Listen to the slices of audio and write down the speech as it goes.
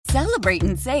Celebrate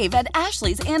and save at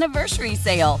Ashley's Anniversary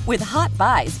Sale. With Hot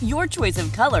Buys, your choice of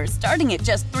colors starting at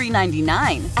just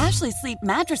 $3.99. Ashley Sleep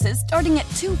mattresses starting at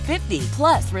 $2.50.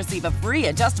 Plus, receive a free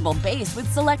adjustable base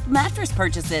with select mattress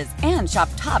purchases. And shop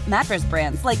top mattress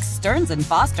brands like Stearns &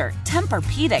 Foster,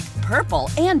 Tempur-Pedic, Purple,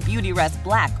 and Beautyrest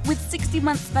Black with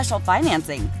 60-month special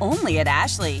financing. Only at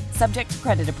Ashley. Subject to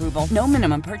credit approval. No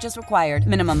minimum purchase required.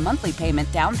 Minimum monthly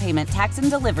payment, down payment, tax, and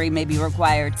delivery may be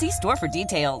required. See store for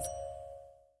details.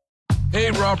 Hey,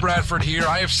 Rob Bradford here.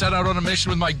 I have set out on a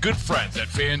mission with my good friends at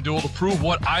FanDuel to prove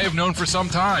what I have known for some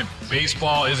time.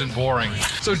 Baseball isn't boring.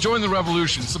 So join the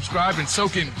revolution. Subscribe and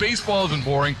soak in Baseball Isn't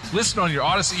Boring. Listen on your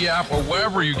Odyssey app or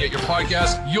wherever you get your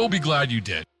podcast. You'll be glad you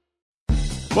did.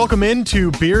 Welcome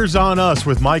into Beers on Us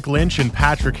with Mike Lynch and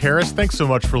Patrick Harris. Thanks so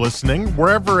much for listening.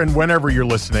 Wherever and whenever you're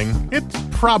listening, it's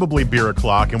probably beer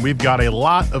o'clock, and we've got a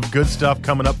lot of good stuff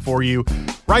coming up for you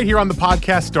right here on the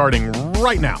podcast starting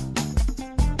right now.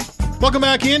 Welcome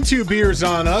back into Beers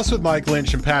on Us with Mike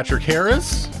Lynch and Patrick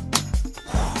Harris.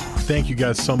 Thank you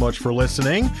guys so much for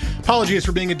listening. Apologies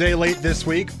for being a day late this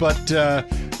week, but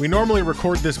we normally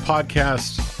record this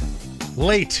podcast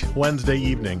late Wednesday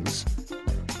evenings.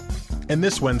 And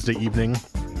this Wednesday evening,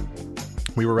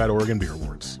 we were at Oregon Beer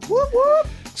Awards. Whoop, whoop.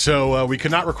 So we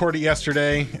could not record it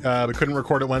yesterday. We couldn't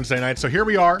record it Wednesday night. So here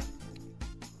we are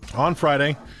on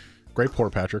Friday. Great pour,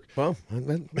 Patrick. Well,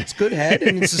 it's good head,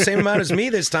 and it's the same amount as me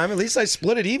this time. At least I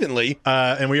split it evenly.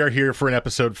 And we are here for an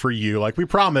episode for you, like we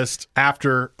promised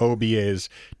after OBAs.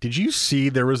 Did you see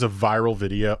there was a viral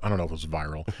video? I don't know if it was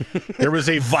viral. There was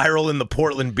a viral in the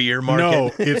Portland beer market.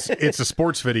 No, it's a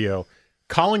sports video.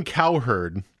 Colin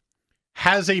Cowherd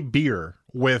has a beer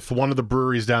with one of the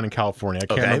breweries down in California. I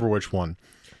can't remember which one.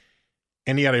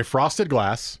 And he had a frosted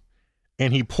glass,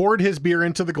 and he poured his beer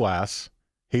into the glass.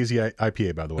 Hazy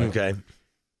IPA, by the way. Okay.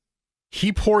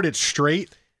 He poured it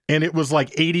straight, and it was like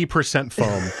 80%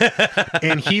 foam.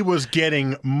 And he was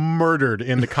getting murdered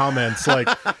in the comments. Like,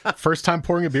 first time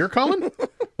pouring a beer, Colin?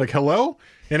 Like, hello?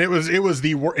 And it was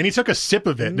the worst. And he took a sip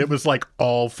of it, and it was like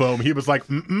all foam. He was like,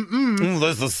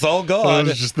 this is so good. It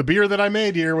was just the beer that I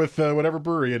made here with whatever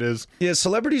brewery it is. Yeah,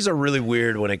 celebrities are really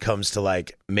weird when it comes to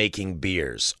like making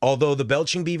beers. Although the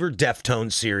Belching Beaver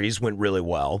Deftones series went really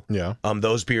well. Yeah.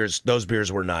 Those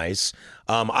beers were nice.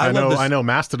 I know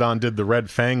Mastodon did the Red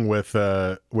Fang with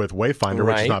Wayfinder,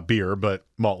 which is not beer, but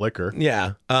malt liquor.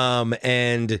 Yeah.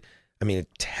 And I mean, it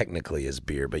technically is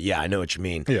beer, but yeah, I know what you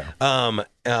mean. Yeah.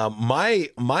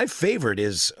 My favorite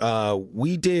is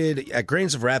we did at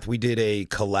Grains of Wrath. We did a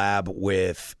collab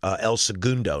with El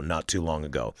Segundo not too long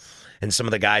ago, and some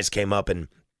of the guys came up, and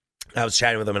I was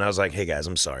chatting with them, and I was like, "Hey guys,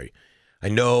 I'm sorry. I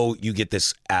know you get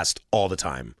this asked all the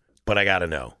time, but I gotta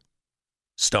know,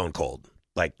 Stone Cold.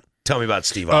 Like, tell me about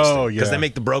Steve Austin. Oh, yeah. Because they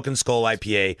make the Broken Skull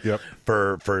IPA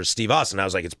for Steve Austin. I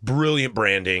was like, it's brilliant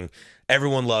branding.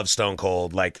 Everyone loves Stone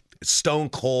Cold. Like, Stone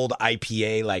Cold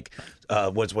IPA, like,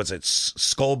 what's it,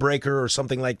 Skullbreaker or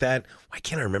something like that? Why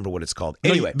can't I remember what it's called?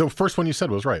 Anyway. No, the first one you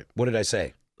said was right. What did I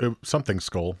say? Something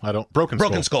Skull.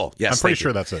 Broken Skull. Yes, I'm pretty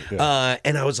sure that's it. Yeah.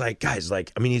 And I was like, guys,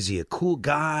 like, I mean, is he a cool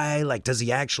guy? Like, does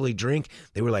he actually drink?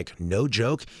 They were like, no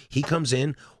joke. He comes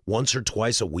in once or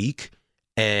twice a week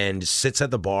and sits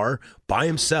at the bar by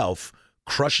himself,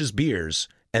 crushes beers,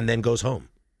 and then goes home.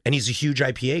 And he's a huge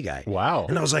IPA guy. Wow.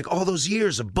 And I was like, all those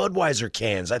years of Budweiser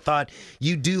cans, I thought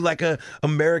you'd do like a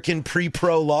American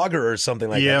pre-pro lager or something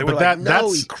like that. Yeah, but like,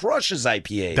 he crushes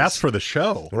IPAs. That's for the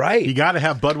show. Right. You got to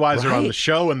have Budweiser on the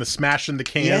show and the smashing the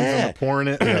cans and the pouring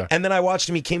it. Yeah. And then I watched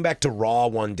him. He came back to Raw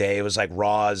one day. It was like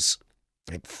Raw's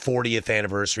like 40th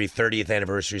anniversary, 30th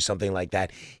anniversary, something like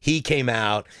that. He came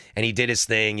out and he did his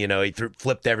thing, you know, he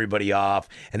flipped everybody off,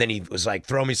 and then he was like,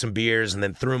 throw me some beers, and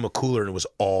then threw him a cooler, and it was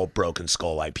all Broken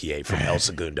Skull IPA from El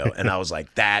Segundo. And I was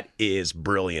like, that is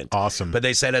brilliant. Awesome. But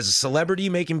they said as a celebrity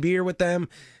making beer with them,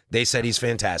 they said he's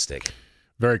fantastic.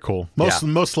 Very cool.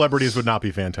 Most celebrities would not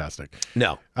be fantastic.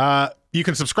 No. You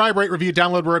can subscribe, rate, review,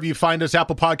 download wherever you find us.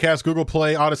 Apple Podcasts, Google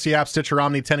Play, Odyssey app, Stitcher,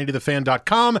 Omni,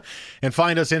 1080thefan.com. And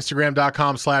find us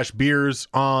Instagram.com/beers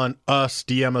on us.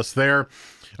 DM us there.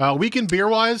 Weekend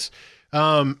beer-wise,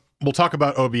 we'll talk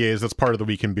about OBAs. That's part of the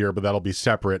weekend beer, but that'll be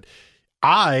separate.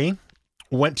 I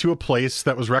went to a place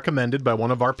that was recommended by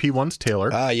one of our P1s, Taylor.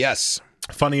 Yes.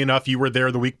 Funny enough, you were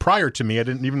there the week prior to me. I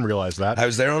didn't even realize that. I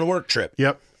was there on a work trip.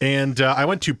 Yep. And I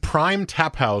went to Prime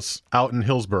Tap House out in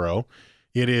Hillsboro.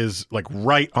 It is like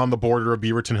right on the border of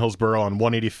Beaverton, Hillsboro on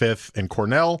 185th and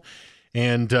Cornell.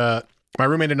 And my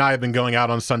roommate and I have been going out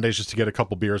on Sundays just to get a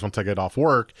couple beers once I get off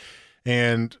work.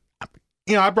 And,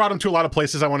 you know, I brought him to a lot of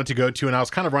places I wanted to go to, and I was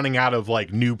kind of running out of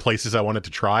like new places I wanted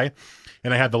to try.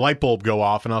 and I had the light bulb go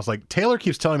off, and I was like, Taylor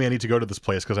keeps telling me I need to go to this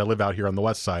place because I live out here on the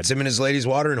west side. It's him and his lady's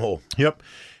watering hole. Yep.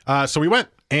 So we went,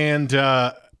 and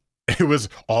it was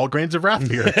all Grains of Wrath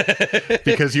beer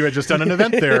because you had just done an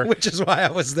event there. Which is why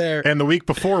I was there. And the week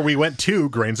before, we went to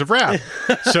Grains of Wrath.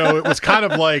 So it was kind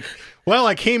of like, well,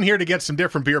 I came here to get some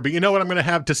different beer, but you know what? I'm going to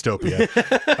have Dystopia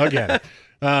again.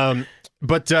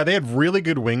 But they had really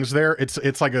good wings there.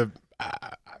 It's like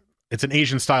it's an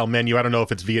Asian style menu. I don't know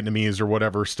if it's Vietnamese or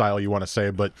whatever style you want to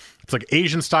say, but it's like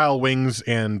Asian style wings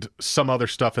and some other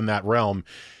stuff in that realm.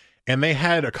 And they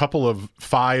had a couple of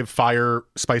 5 fire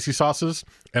spicy sauces,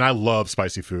 and I love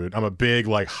spicy food. I'm a big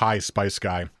like high spice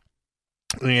guy.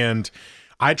 And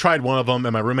I tried one of them,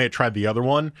 and my roommate tried the other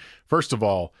one. First of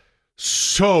all,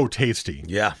 so tasty.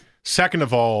 Yeah. Second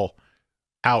of all,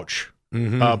 ouch.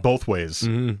 Both ways.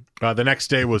 The next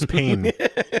day was pain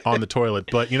on the toilet.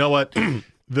 But you know what?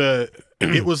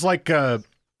 It was like the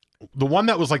one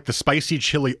that was like the spicy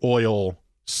chili oil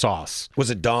sauce. Was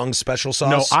it Dong's special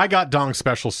sauce? No, I got Dong's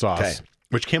special sauce,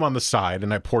 which came on the side,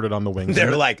 and I poured it on the wings.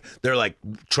 They're like,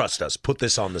 trust us, put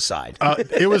this on the side.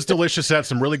 It was delicious. It had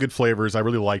some really good flavors. I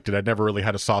really liked it. I'd never really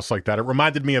had a sauce like that. It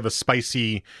reminded me of a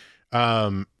spicy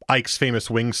Ike's Famous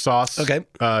Wings sauce. Okay.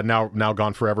 Now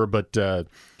gone forever, but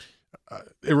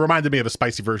it reminded me of a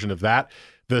spicy version of that.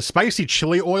 The spicy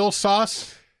chili oil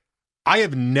sauce, I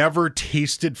have never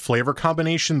tasted flavor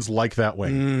combinations like that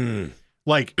wing.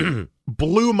 Like,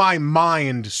 blew my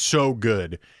mind so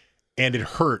good, and it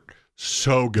hurt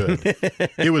so good.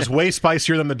 It was way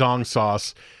spicier than the Dong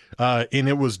sauce, and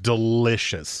it was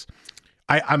delicious.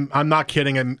 I'm not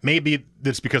kidding, and maybe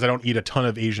it's because I don't eat a ton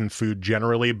of Asian food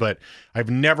generally, but I've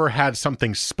never had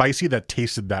something spicy that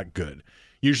tasted that good.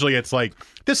 Usually it's like,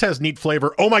 this has neat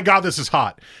flavor. Oh my God, this is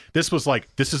hot. This was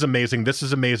like, this is amazing. This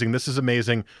is amazing. This is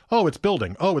amazing. Oh, it's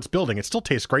building. Oh, it's building. It still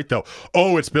tastes great though.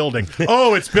 Oh, it's building.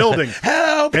 Oh, it's building.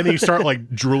 Help! And then you start like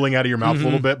drooling out of your mouth a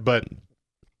little bit, but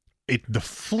the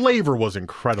flavor was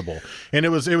incredible. And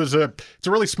it's a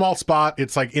really small spot.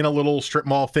 It's like in a little strip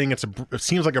mall thing. It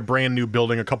seems like a brand new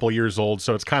building, a couple of years old.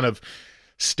 So it's kind of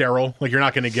sterile. Like you're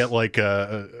not going to get like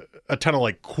a ton of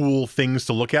like cool things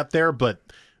to look at there, but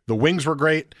the wings were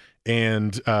great,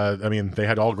 and I mean, they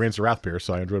had all Grains of Wrath beer,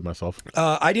 so I enjoyed myself.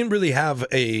 I didn't really have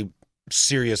a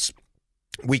serious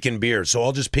weekend beer, so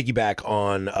I'll just piggyback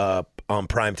on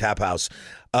Prime Tap House.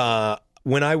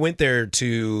 When I went there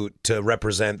to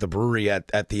represent the brewery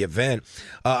at the event,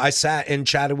 I sat and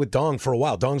chatted with Dong for a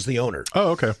while. Dong's the owner.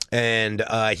 Oh, okay. And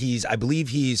I believe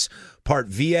he's part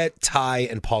Viet, Thai,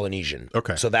 and Polynesian.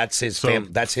 Okay. So that's his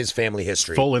family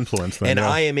history. Full influence then. And yeah.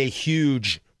 I am a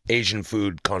huge Asian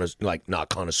food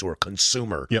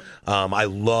consumer. Yep. I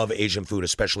love Asian food,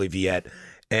 especially Viet,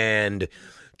 and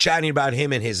chatting about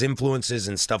him and his influences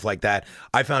and stuff like that,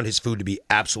 I found his food to be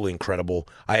absolutely incredible.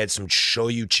 I had some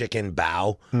shoyu chicken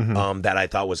bao that I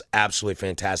thought was absolutely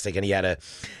fantastic, and he had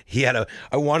a.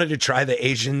 I wanted to try the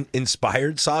Asian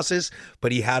inspired sauces,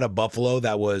 but he had a buffalo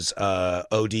that was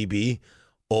ODB.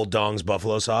 Old Dong's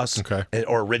buffalo sauce,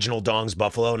 or original Dong's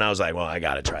buffalo, and I was like, well, I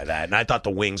gotta try that. And I thought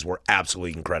the wings were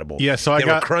absolutely incredible. Yeah, so they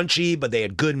were crunchy, but they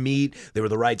had good meat. They were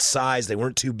the right size. They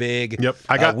weren't too big.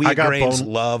 Yep, we at Grains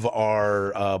love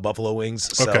our buffalo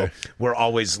wings, so we're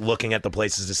always looking at the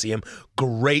places to see them.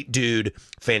 Great dude,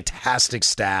 fantastic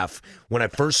staff. When I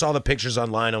first saw the pictures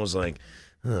online, I was like,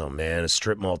 oh, man, a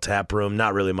strip mall tap room,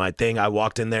 not really my thing. I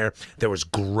walked in there. There was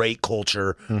great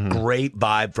culture, great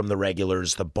vibe from the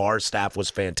regulars. The bar staff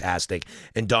was fantastic.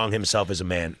 And Dong himself is the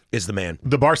man.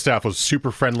 The bar staff was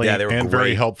super friendly and great.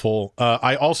 Very helpful.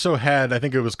 I also had, I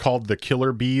think it was called the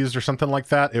Killer Bees or something like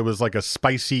that. It was like a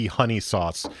spicy honey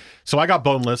sauce. So I got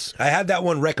boneless. I had that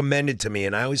one recommended to me,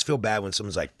 and I always feel bad when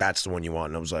someone's like, that's the one you want.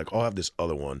 And I was like, I'll have this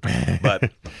other one.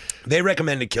 But they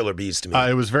recommended Killer Bees to me.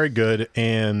 It was very good,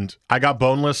 and I got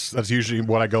boneless. That's usually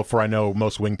what I go for. I know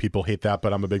most wing people hate that,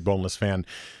 but I'm a big boneless fan.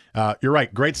 You're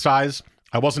right. Great size.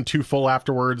 I wasn't too full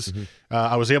afterwards.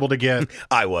 I was able to get...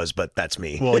 I was, but that's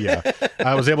me. Well, yeah.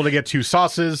 I was able to get 2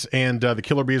 sauces, and the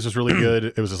Killer Bees was really good.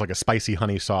 It was just like a spicy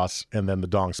honey sauce, and then the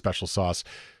Dong special sauce.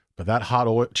 But that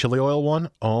hot chili oil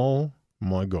one, oh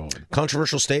my God.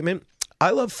 Controversial statement. I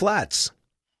love flats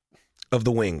of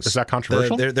the wings. Is that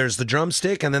controversial? There's the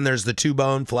drumstick, and then there's the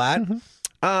 2-bone flat.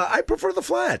 I prefer the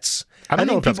flats. I don't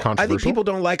know if that's controversial. I think people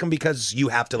don't like them because you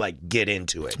have to like get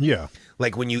into it. Yeah.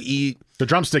 Like when you eat The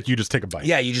drumstick, you just take a bite.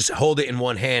 Yeah, you just hold it in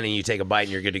one hand and you take a bite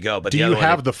and you're good to go. But do you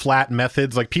have the flat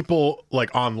methods? Like people like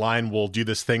online will do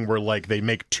this thing where like they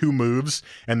make 2 moves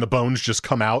and the bones just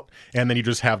come out, and then you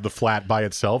just have the flat by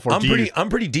itself. Or I'm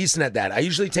pretty decent at that. I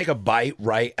usually take a bite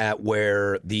right at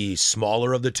where the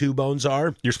smaller of the 2 bones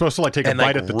are. You're supposed to like take a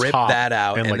bite at the rip top, that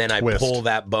out, and like, then twist. I pull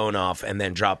that bone off, and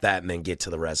then drop that, and then get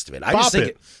to the rest of it. I Bop just think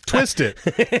it, twist it,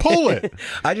 pull it.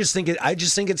 I just think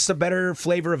it's the better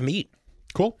flavor of meat.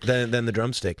 Cool. Than the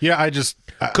drumstick. Yeah, I just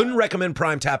couldn't recommend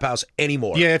Prime Tap House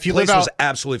anymore. Yeah, if you Place live out, was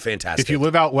absolutely fantastic. If you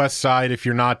live out west side, if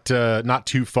you're not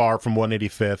too far from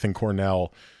 185th and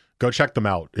Cornell, go check them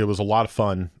out. It was a lot of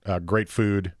fun. Great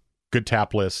food, good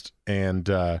tap list, and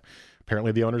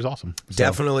apparently the owner's awesome. So,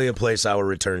 definitely a place I will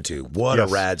return to. What a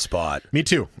rad spot. Me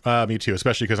too. Me too.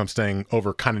 Especially because I'm staying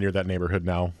over kind of near that neighborhood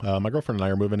now. My girlfriend and I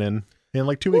are moving in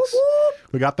like 2 weeks.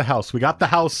 We got the house.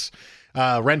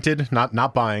 Rented,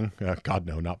 not buying. God,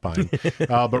 no, not buying.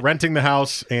 But renting the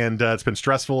house, and it's been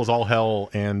stressful as all hell,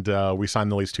 and we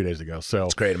signed the lease 2 days ago. So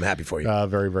it's great. I'm happy for you.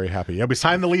 Very, very happy. Yeah, we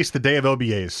signed the lease the day of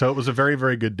OBAs, so it was a very,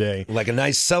 very good day. Like a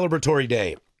nice celebratory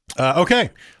day. Okay,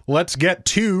 let's get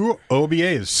to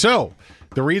OBAs. So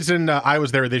the reason I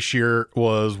was there this year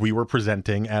was we were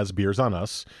presenting as Beers on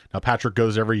Us. Now, Patrick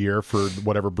goes every year for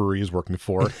whatever brewery he's working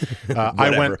for.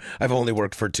 I've only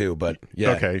worked for 2, but yeah.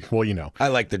 Okay, well, you know. I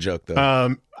like the joke,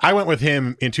 though. I went with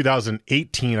him in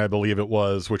 2018, I believe it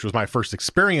was, which was my first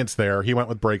experience there. He went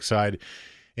with Breakside,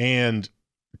 and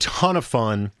ton of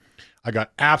fun. I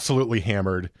got absolutely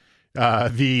hammered.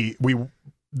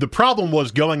 The problem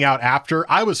was going out after.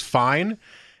 I was fine,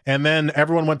 and then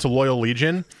everyone went to Loyal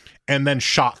Legion, and then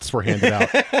shots were handed out.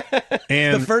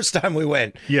 And the first time we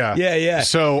went. Yeah.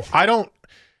 So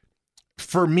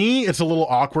for me, it's a little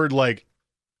awkward. Like,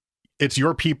 it's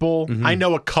your people. Mm-hmm. I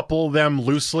know a couple of them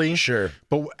loosely. Sure.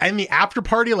 But in the after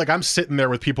party, like, I'm sitting there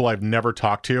with people I've never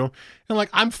talked to. And like,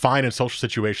 I'm fine in social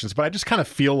situations, but I just kind of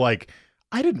feel like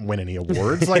I didn't win any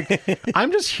awards. Like,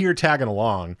 I'm just here tagging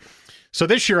along. So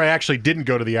this year I actually didn't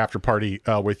go to the after party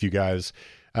with you guys.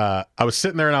 I was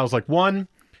sitting there and I was like, one,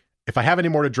 if I have any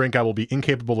more to drink, I will be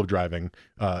incapable of driving.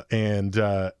 And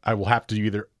I will have to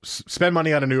either spend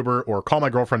money on an Uber or call my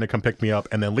girlfriend to come pick me up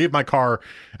and then leave my car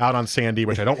out on Sandy,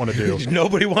 which I don't want to do.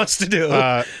 Nobody wants to do.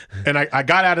 And I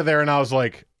got out of there and I was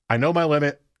like, I know my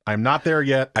limit. I'm not there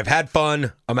yet. I've had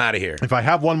fun. I'm out of here. If I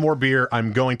have one more beer,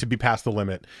 I'm going to be past the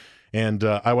limit. And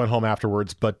I went home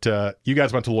afterwards, but you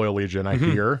guys went to Loyal Legion, I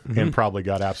hear, and probably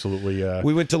got absolutely...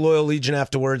 We went to Loyal Legion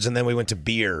afterwards, and then we went to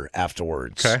Beer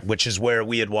afterwards, which is where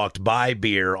we had walked by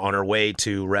Beer on our way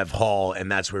to Rev Hall,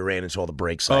 and that's where we ran into all the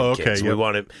Breakside kids. Yep. We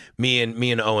wanted me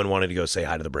and Owen wanted to go say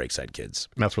hi to the Breakside kids.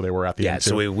 And that's where they were at the end, too.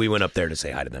 So we went up there to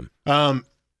say hi to them.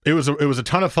 It was a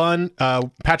ton of fun.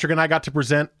 Patrick and I got to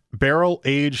present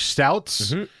barrel-aged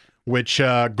stouts, which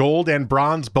gold and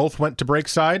bronze both went to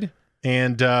Breakside.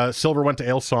 And silver went to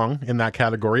Ale Song in that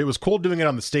category. It was cool doing it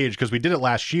on the stage because we did it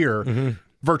last year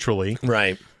virtually.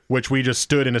 Right. Which we just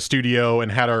stood in a studio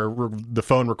and had the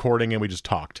phone recording and we just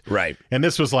talked. Right. And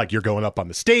this was like you're going up on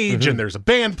the stage and there's a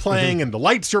band playing and the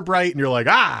lights are bright and you're like,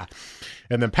 ah.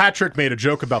 And then Patrick made a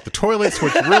joke about the toilets,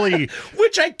 which really...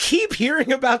 which I keep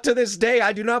hearing about to this day.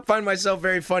 I do not find myself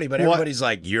very funny, but everybody's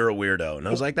like, you're a weirdo. And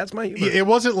I was like, that's my humor. It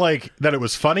wasn't like that it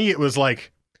was funny. It was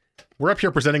like... We're up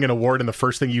here presenting an award, and the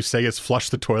first thing you say is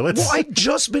flush the toilets. Well, I'd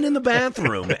just been in the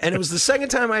bathroom, and it was the second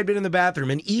time I'd been in the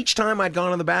bathroom, and each time I'd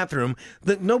gone in the bathroom,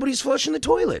 nobody's flushing the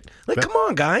toilet. Like, come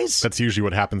on, guys. That's usually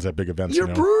what happens at big events. You're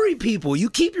brewery people. You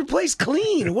keep your place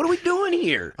clean. What are we doing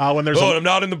here? I'm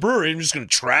not in the brewery. I'm just going to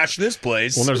trash this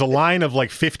place. When there's a line of like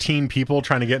 15 people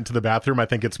trying to get into the bathroom, I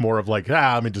think it's more of like,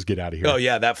 let me just get out of here. Oh,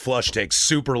 yeah, that flush takes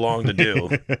super long to do.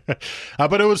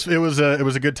 But it was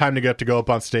a good time to get to go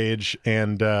up on stage,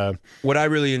 and what I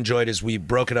really enjoyed is we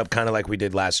broke it up kind of like we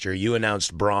did last year. You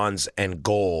announced bronze and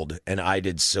gold, and I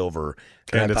did silver.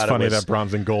 And it's funny that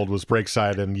bronze and gold was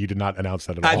Breakside, and you did not announce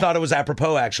that at all. I thought it was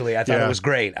apropos, actually. I thought it was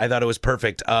great. I thought it was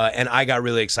perfect. And I got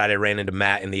really excited. I ran into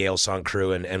Matt and the Ale Song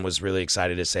crew and was really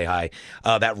excited to say hi.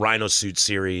 That Rhino Suit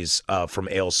series from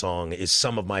Ale Song is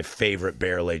some of my favorite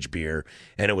barrel-aged beer,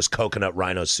 and it was Coconut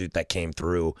Rhino Suit that came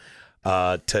through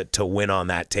to win on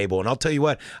that table. And I'll tell you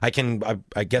what, I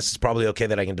guess it's probably okay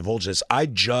that I can divulge this. I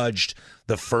judged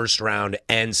the first round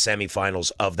and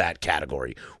semifinals of that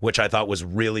category, which I thought was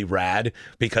really rad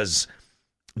because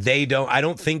I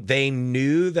don't think they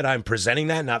knew that I'm presenting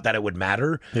that, not that it would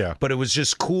matter. Yeah. But it was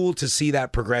just cool to see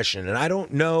that progression. And I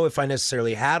don't know if I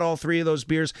necessarily had all three of those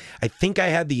beers. I think I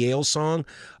had the Ale Song,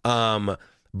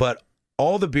 but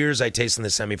all the beers I tasted in the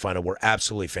semifinal were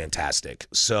absolutely fantastic.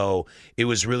 So it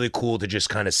was really cool to just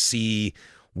kind of see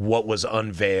what was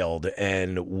unveiled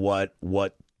and what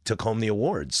took home the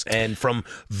awards, and from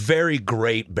very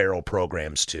great barrel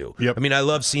programs too. Yep. I mean, I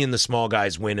love seeing the small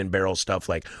guys win in barrel stuff.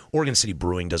 Like Oregon City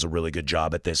Brewing does a really good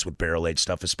job at this with barrel aged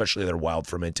stuff, especially their wild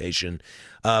fermentation.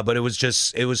 But it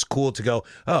was cool to go,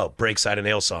 oh, Breakside and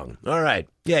Ale Song. All right.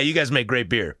 Yeah, you guys make great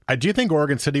beer. I do think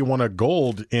Oregon City won a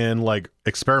gold in like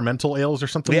experimental ales or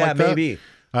something like that. Yeah, maybe.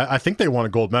 I think they won a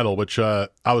gold medal, which I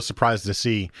was surprised to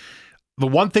see. The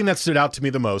one thing that stood out to me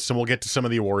the most, and we'll get to some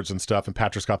of the awards and stuff, and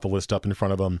Patrick's got the list up in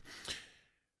front of him.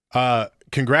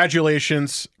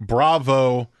 Congratulations,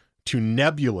 bravo to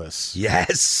Nebulous.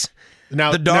 Yes.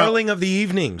 Now, the darling of the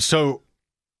evening. So,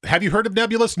 have you heard of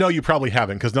Nebulous? No, you probably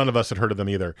haven't, because none of us had heard of them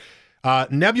either.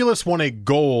 Nebulous won a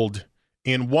gold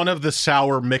in one of the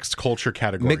sour mixed culture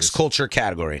categories. Mixed culture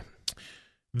category.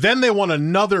 Then they won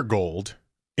another gold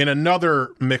in another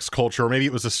mixed culture, or maybe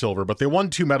it was a silver, but they won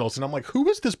 2 medals. And I'm like, who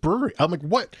is this brewery? I'm like,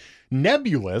 what?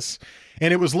 Nebulous?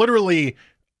 And it was literally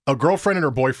a girlfriend and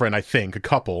her boyfriend, I think, a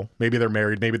couple. Maybe they're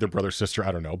married, maybe they're brother, sister,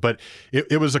 I don't know. But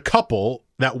it was a couple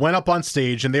that went up on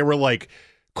stage and they were like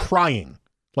crying,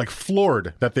 like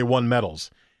floored that they won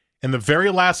medals. And the very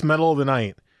last medal of the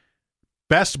night,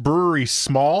 Best Brewery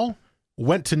Small,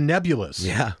 went to Nebulous.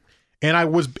 Yeah. And I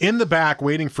was in the back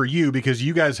waiting for you because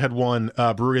you guys had won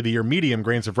Brewery of the Year Medium,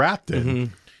 Grains of Wrath did.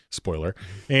 Mm-hmm. Spoiler.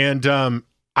 And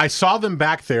I saw them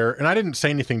back there, and I didn't say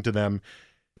anything to them.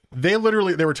 They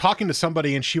were talking to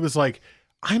somebody, and she was like,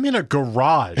 I'm in a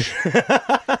garage.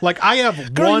 Like, I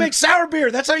have Girl, you make sour beer.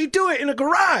 That's how you do it, in a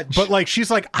garage. But, like, she's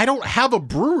like, I don't have a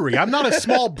brewery. I'm not a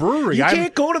small brewery. You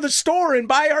can't go to the store and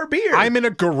buy our beer. I'm in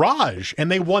a garage.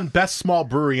 And they won Best Small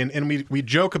Brewery. And we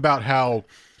joke about how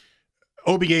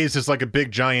OBAs is like a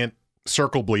big, giant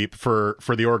circle bleep for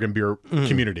the Oregon beer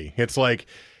community. It's like,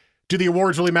 do the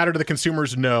awards really matter to the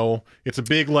consumers? No. It's a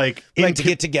big, like to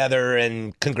get together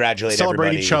and congratulate celebrate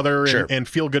everybody. each other Sure. and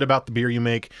feel good about the beer you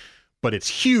make. But it's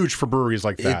huge for breweries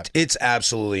like that. It's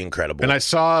absolutely incredible. And I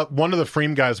saw one of the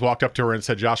Freem guys walked up to her and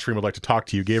said, Josh Freem would like to talk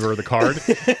to you. Gave her the card.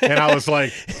 And I was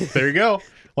like, there you go.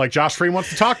 Like, Josh Freem wants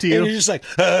to talk to you. And you're just like,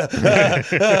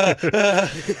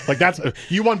 like, that's,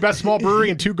 you won Best Small Brewery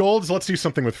and 2 golds. Let's do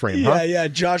something with Freem, huh? Yeah.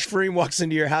 Josh Freem walks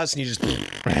into your house and you just,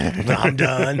 I'm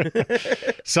done.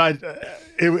 So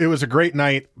it was a great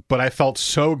night, but I felt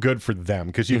so good for them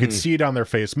because you could see it on their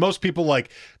face. Most people, like,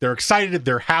 they're excited,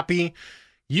 they're happy.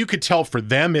 You could tell for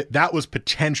them that was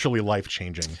potentially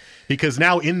life-changing because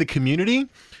now in the community,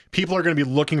 people are going to be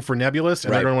looking for Nebulous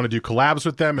and they're going to want to do collabs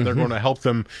with them and they're going to help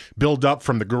them build up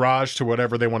from the garage to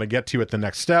whatever they want to get to at the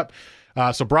next step.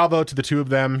 So bravo to the 2 of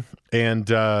them. And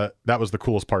that was the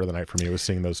coolest part of the night for me, was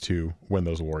seeing those 2 win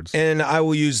those awards. And I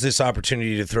will use this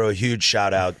opportunity to throw a huge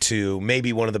shout out to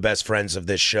maybe one of the best friends of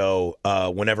this show.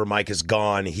 Whenever Mike is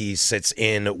gone, he sits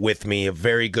in with me, a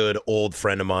very good old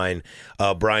friend of mine,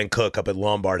 Brian Cook up at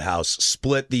Lombard House,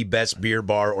 split the Best Beer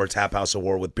Bar or Tap House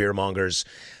Award with Beer Mongers.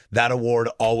 That award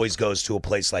always goes to a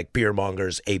place like Beer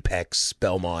Mongers, Apex,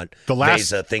 Belmont,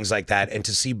 Vesa, things like that. And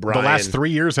to see Brian... The last 3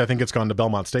 years, I think it's gone to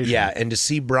Belmont Station. Yeah, and to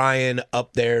see Brian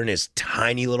up there in his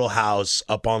tiny little house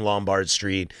up on Lombard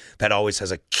Street that always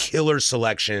has a killer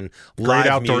selection, great live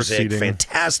outdoor music, seating.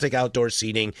 Fantastic outdoor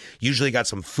seating. Usually got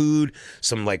some food,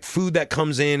 like food that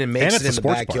comes in and makes it in the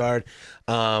backyard.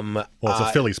 Well, it's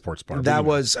a Philly sports bar. That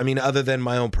was, I mean, other than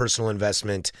my own personal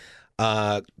investment...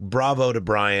 bravo to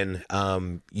Brian.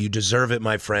 You deserve it,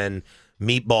 my friend.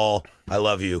 Meatball, I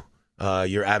love you.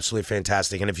 You're absolutely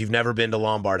fantastic. And if you've never been to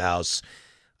Lombard House,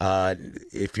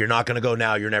 if you're not going to go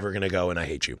now, you're never going to go, and I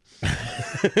hate you.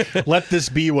 Let this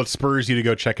be what spurs you to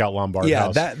go check out Lombard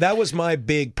House. Yeah, that was my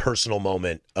big personal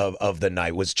moment of the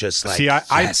night, was just like,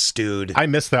 yes, dude. I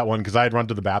missed that one because I had run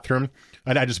to the bathroom,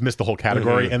 and I just missed the whole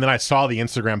category. And then I saw the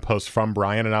Instagram post from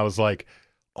Brian, and I was like,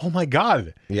 oh my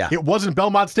God. Yeah. It wasn't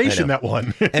Belmont Station that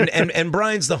won. and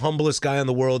Brian's the humblest guy in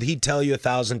the world. He'd tell you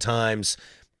 1,000 times,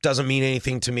 doesn't mean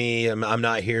anything to me. I'm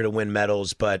not here to win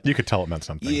medals, but you could tell it meant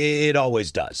something. It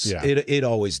always does. Yeah. It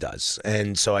always does.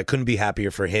 And so I couldn't be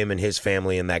happier for him and his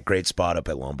family in that great spot up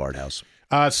at Lombard House.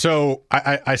 So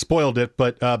I spoiled it,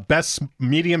 but Best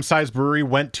Medium-Sized Brewery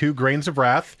went to Grains of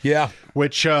Wrath. Yeah.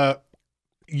 Which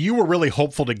you were really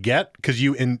hopeful to get because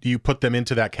you put them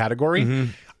into that category.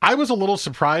 I was a little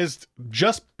surprised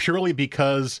just purely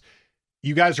because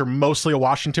you guys are mostly a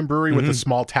Washington brewery with a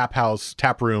small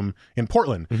tap room in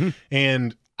Portland.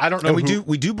 And I don't know. And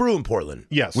we do brew in Portland.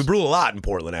 Yes. We brew a lot in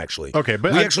Portland, actually. Okay.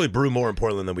 But we actually brew more in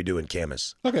Portland than we do in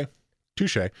Camas. Okay.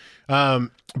 Touche.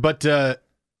 But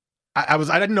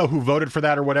I didn't know who voted for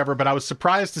that or whatever, but I was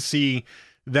surprised to see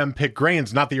them pick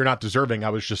Grains. Not that you're not deserving. I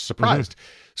was just surprised.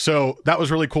 So that was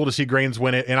really cool to see Grains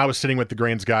win it. And I was sitting with the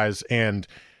Grains guys, and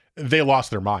they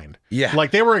lost their mind. Yeah.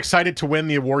 Like they were excited to win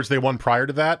the awards they won prior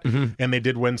to that, and they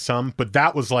did win some, but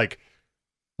that was like,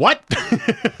 what?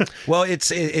 Well,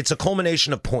 it's a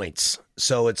culmination of points.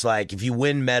 So it's like if you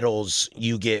win medals,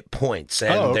 you get points,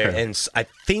 and and I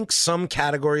think some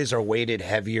categories are weighted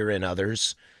heavier in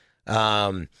others.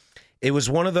 It was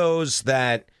one of those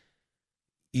that,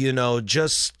 you know,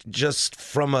 just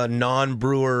from a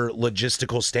non-brewer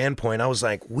logistical standpoint, I was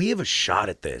like, we have a shot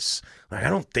at this. Like, I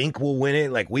don't think we'll win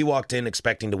it. Like, we walked in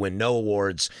expecting to win no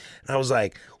awards, and I was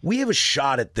like, we have a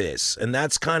shot at this. And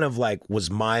that's kind of like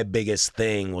was my biggest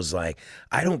thing, was like,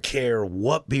 I don't care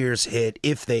what beers hit,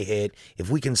 if they hit, if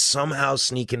we can somehow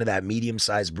sneak into that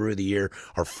medium-sized brew of the year,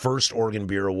 our first Oregon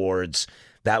Beer Awards,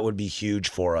 that would be huge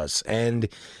for us. And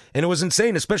it was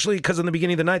insane, especially because in the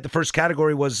beginning of the night, the first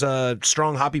category was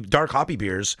strong hoppy, dark hoppy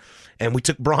beers, and we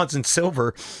took bronze and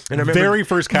silver. And I remember very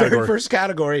first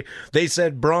category, they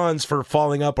said bronze for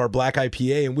Falling Up, our black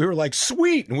IPA, and we were like,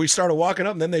 sweet. And we started walking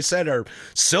up, and then they said our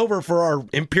silver for our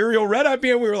Imperial Red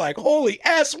IPA. And we were like, holy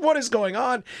S, what is going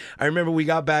on? I remember we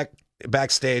got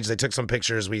backstage, they took some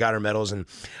pictures, we got our medals, and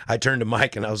I turned to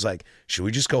Mike and I was like, should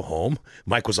we just go home?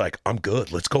 Mike was like, I'm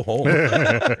good, let's go home.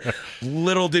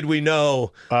 Little did we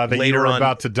know that later you were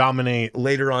about to dominate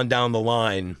later on down the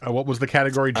line. What was the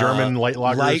category? German light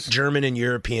lagers? Light German and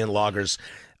European lagers.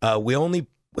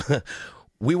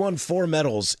 We won 4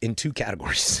 medals in 2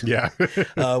 categories. Yeah.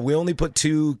 We only put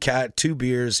two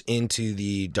beers into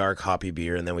the dark hoppy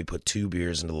beer, and then we put 2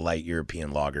 beers into the light European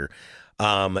lager.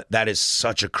 That is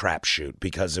such a crapshoot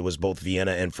because it was both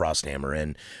Vienna and Frosthammer.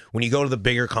 And when you go to the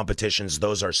bigger competitions,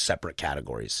 those are separate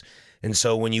categories. And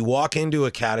so when you walk into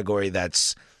a category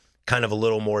that's kind of a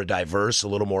little more diverse, a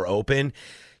little more open,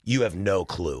 you have no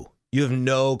clue. You have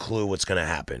no clue what's going to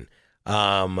happen.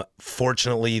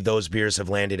 Fortunately, those beers have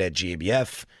landed at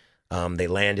GABF. They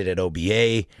landed at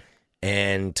OBA.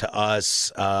 And to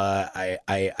us,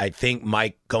 I think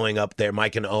Mike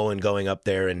and Owen going up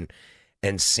there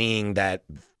and seeing that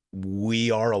we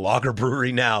are a lager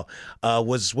brewery now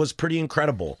was pretty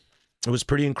incredible. It was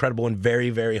pretty incredible and very,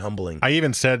 very humbling. I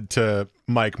even said to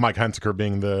Mike Hunsaker,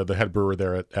 being the head brewer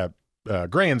there at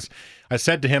Grains, I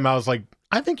said to him, I was like,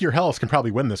 I think your Helles can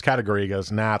probably win this category. He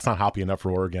goes, nah, it's not hoppy enough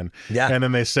for Oregon. Yeah. And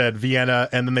then they said Vienna,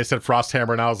 and then they said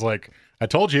Frosthammer, and I was like, I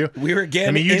told you. We were again.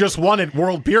 I mean, you just won a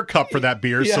World Beer Cup for that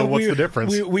beer, so what's the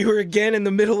difference? We were again in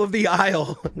the middle of the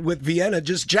aisle with Vienna,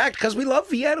 just jacked because we love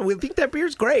Vienna. We think that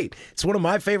beer's great. It's one of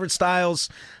my favorite styles.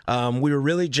 We were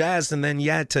really jazzed, and then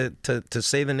to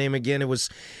say the name again, it was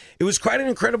quite an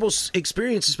incredible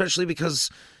experience, especially because,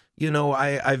 you know,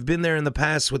 I've been there in the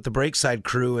past with the Breakside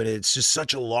crew, and it's just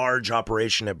such a large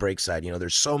operation at Breakside. You know,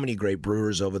 there's so many great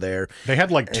brewers over there. They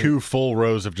had like 2 full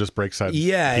rows of just Breakside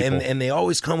people. and they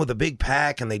always come with a big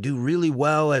pack, and they do really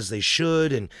well, as they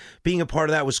should. And being a part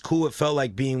of that was cool. It felt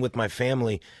like being with my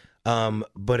family.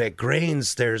 But at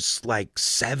Grains, there's like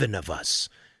 7 of us.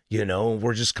 You know,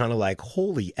 we're just kind of like,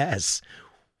 holy S.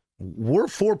 We're a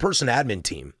 4-person admin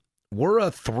team. We're a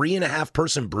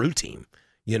 3.5-person brew team.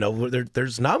 You know,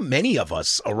 there's not many of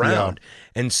us around.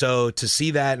 Yeah. And so to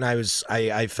see that, and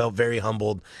I felt very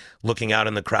humbled looking out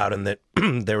in the crowd, and that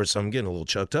there was some, I'm getting a little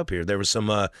choked up here. There was some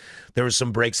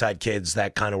Breakside kids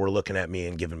that kind of were looking at me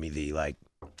and giving me the, like,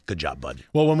 good job, bud.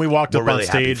 Well, when we walked up on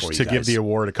stage to give the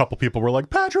award, a couple people were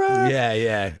like, Patrick!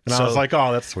 Yeah. And I was like,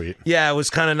 oh, that's sweet. Yeah, it was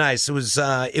kind of nice. It was,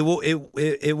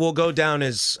 it will go down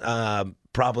as,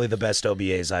 probably the best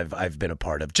OBAs I've been a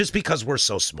part of, just because we're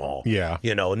so small. Yeah,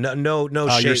 you know, no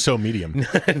shade. You're so medium.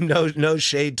 no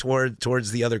shade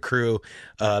towards the other crew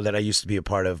that I used to be a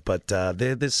part of, but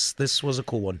this was a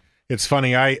cool one. It's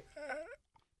funny. I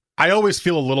always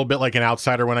feel a little bit like an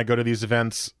outsider when I go to these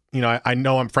events. You know, I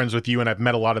know I'm friends with you, and I've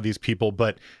met a lot of these people,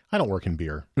 but I don't work in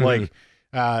beer. Mm-hmm.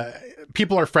 Like,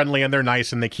 people are friendly and they're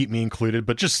nice and they keep me included,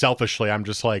 but just selfishly, I'm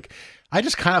just like, I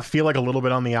just kind of feel like a little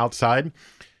bit on the outside.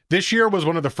 This year was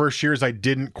one of the first years I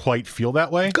didn't quite feel that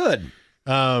way. Good.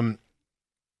 Ran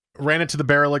into the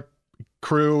Barelick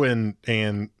crew, and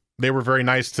they were very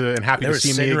nice and happy to see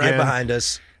me again. They were sitting right behind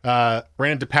us.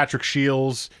 Ran into Patrick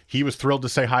Shields. He was thrilled to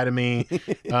say hi to me.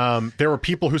 There were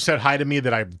people who said hi to me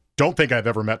that I don't think I've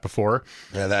ever met before.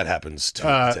 Yeah, that happens to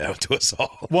us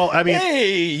all. Well, I mean,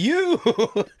 hey, you.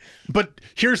 But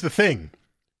here's the thing: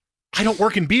 I don't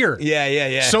work in beer.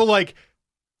 Yeah. So, like,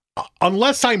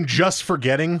 unless I'm just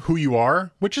forgetting who you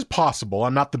are, which is possible,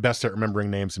 I'm not the best at remembering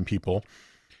names and people.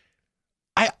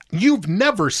 You've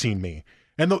never seen me.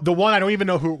 And the one, I don't even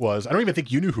know who it was. I don't even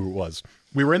think you knew who it was.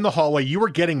 We were in the hallway. You were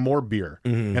getting more beer.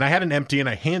 Mm-hmm. And I had an empty, and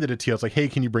I handed it to you. I was like, hey,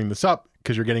 can you bring this up?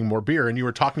 because you're getting more beer, and you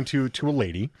were talking to a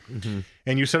lady,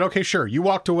 and you said, okay, sure. You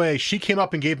walked away. She came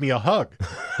up and gave me a hug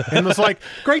and was like,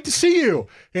 great to see you.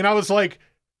 And I was like,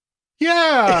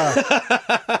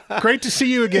 yeah, great to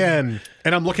see you again.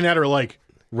 And I'm looking at her like,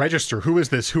 register. Who is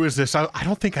this? Who is this? I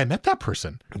don't think I met that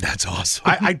person. That's awesome.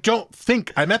 I don't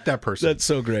think I met that person. That's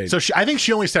so great. So I think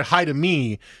she only said hi to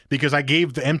me because I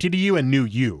gave the empty to you and knew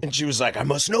you. And she was like, I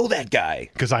must know that guy.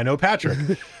 Because I know Patrick.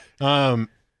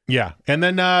 Yeah. And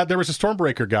then there was a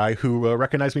Stormbreaker guy who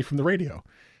recognized me from the radio.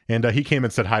 And he came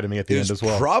and said hi to me at the end as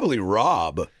well. Probably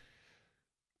Rob,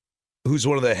 who's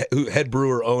one of the head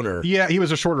brewer owner. Yeah, he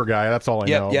was a shorter guy. That's all I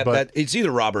know. Yeah, but it's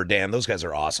either Rob or Dan. Those guys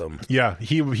are awesome. Yeah,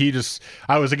 it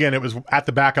was at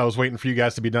the back. I was waiting for you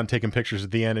guys to be done taking pictures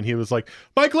at the end, and he was like,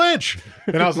 Mike Lynch.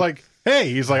 And I was like,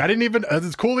 hey, he's like, I didn't even,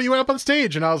 it's cool that you went up on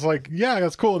stage. And I was like, yeah,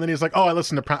 that's cool. And then he's like, oh, I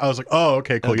listened to, I was like, oh,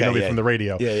 okay, cool. You know me from the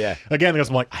radio. Yeah. Again, because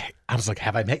I'm like, I was like,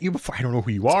 have I met you before? I don't know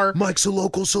who you are. Mike's a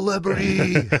local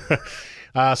celebrity.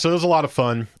 So it was a lot of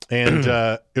fun, and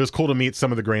it was cool to meet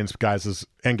some of the Grains guys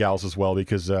and gals as well,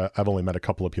 because I've only met a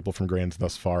couple of people from Grains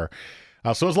thus far.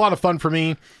 So it was a lot of fun for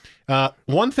me.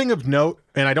 One thing of note,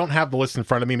 and I don't have the list in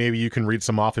front of me, maybe you can read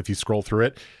some off if you scroll through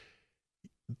it.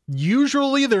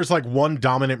 Usually there's like one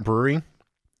dominant brewery,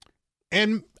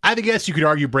 and I guess you could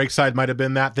argue Breakside might have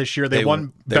been that this year. They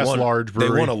won large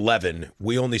brewery. They won 11.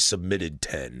 We only submitted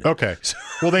 10. Okay.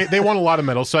 Well, they won a lot of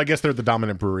medals, so I guess they're the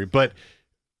dominant brewery, but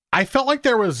I felt like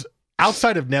there was,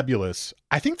 outside of Nebulous,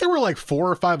 I think there were like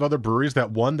 4 or 5 other breweries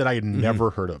that won that I had never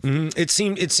heard of. It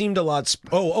seemed a lot.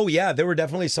 Oh yeah, there were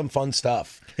definitely some fun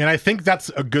stuff. And I think that's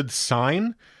a good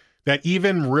sign that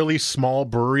even really small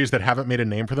breweries that haven't made a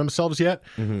name for themselves yet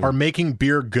are making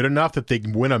beer good enough that they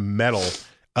can win a medal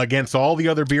against all the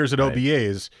other beers at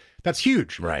OBAs. That's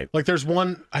huge. Right. Like there's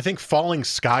one, I think Falling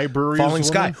Sky Brewery. Falling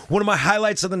Sky. One of my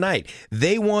highlights of the night.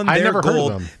 They won their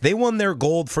gold. They won their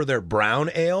gold for their brown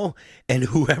ale, and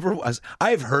whoever was,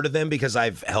 I've heard of them because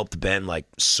I've helped Ben like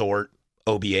sort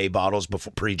OBA bottles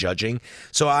before pre-judging.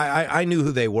 So I knew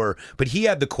who they were, but he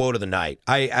had the quote of the night.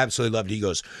 I absolutely loved it. He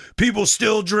goes, "People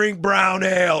still drink brown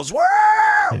ales." Woo!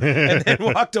 And then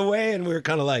walked away, and we were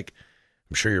kind of like,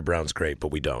 I'm sure your brown's great, but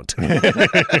we don't.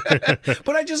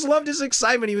 But I just loved his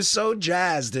excitement. He was so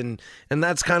jazzed, and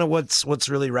that's kind of what's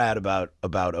really rad about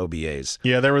OBAs.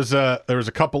 Yeah, there was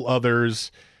a couple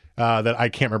others that I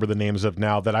can't remember the names of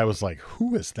now that I was like,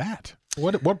 who is that?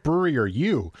 What brewery are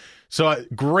you? So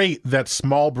great that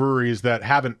small breweries that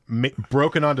haven't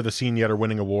broken onto the scene yet are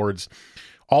winning awards.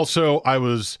 Also, I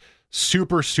was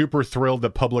super, super thrilled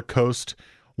that Public Coast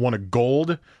won a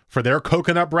gold for their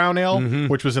coconut brown ale,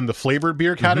 which was in the flavored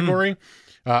beer category.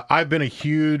 I've been a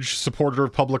huge supporter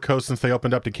of Public Coast since they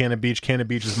opened up to Cannon Beach. Cannon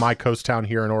Beach is my coast town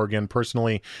here in Oregon,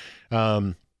 personally.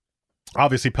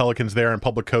 Obviously, Pelican's there, and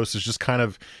Public Coast is just kind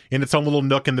of in its own little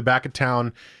nook in the back of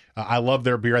town. I love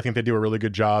their beer. I think they do a really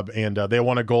good job, and they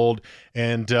won a gold.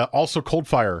 And also Cold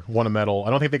Fire won a medal. I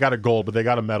don't think they got a gold, but they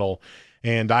got a medal.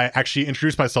 And I actually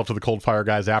introduced myself to the Cold Fire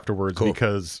guys afterwards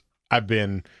because I've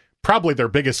been probably their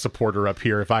biggest supporter up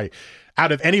here.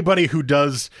 Out of anybody who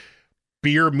does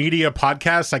beer media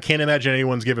podcasts, I can't imagine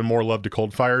anyone's given more love to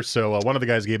Cold Fire. So one of the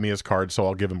guys gave me his card, so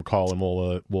I'll give him a call, and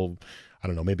we'll I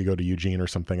don't know, maybe go to Eugene or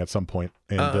something at some point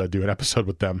and do an episode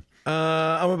with them.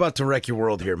 I'm about to wreck your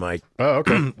world here, Mike. Oh,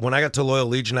 okay. When I got to Loyal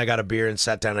Legion, I got a beer and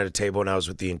sat down at a table, and I was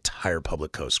with the entire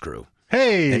Public Coast crew.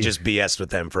 Hey! And just BS'd with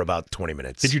them for about 20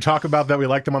 minutes. Did you talk about that we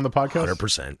liked them on the podcast?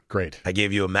 100%. Great. I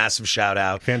gave you a massive shout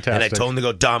out. Fantastic. And I told them to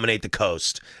go dominate the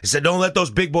coast. I said, don't let those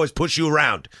big boys push you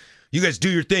around. You guys do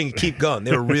your thing and keep going.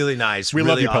 They were really nice. We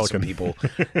really love you, awesome people.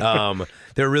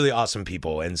 They're really awesome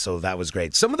people, and so that was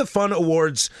great. Some of the fun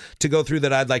awards to go through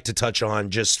that I'd like to touch on,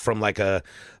 just from like a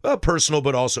personal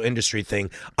but also industry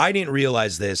thing. I didn't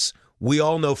realize this. We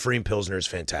all know Freem Pilsner is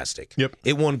fantastic. Yep.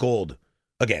 It won gold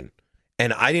again.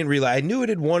 And I didn't realize, I knew it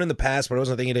had won in the past, but I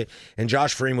wasn't thinking it. And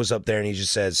Josh Freem was up there, and he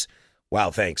just says,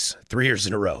 wow, thanks. 3 years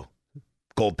in a row.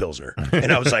 Gold Pilsner.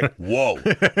 And I was like, whoa,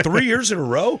 3 years in a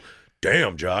row?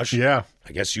 Damn, Josh. Yeah.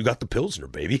 I guess you got the Pilsner,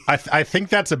 baby. I think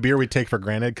that's a beer we take for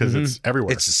granted because it's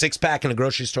everywhere. It's a 6-pack in a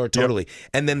grocery store, totally. Yep.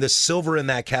 And then the silver in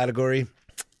that category,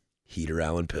 Heater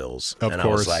Allen Pills. Of and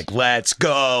course. I was like, let's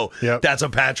go. Yep. That's a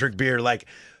Patrick beer. Like,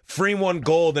 Freem won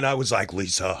gold, and I was like,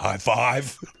 Lisa, high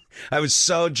five. I was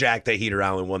so jacked that Heater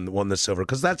Allen won the silver,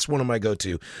 because that's one of my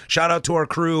go-to. Shout out to our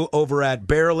crew over at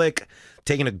Barrelick,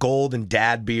 taking a gold and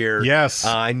dad beer. Yes.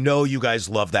 I know you guys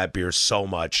love that beer so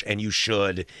much, and you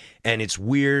should. And it's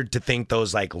weird to think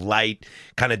those like light,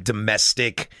 kind of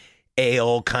domestic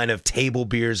ale kind of table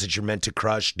beers that you're meant to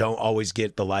crush don't always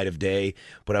get the light of day.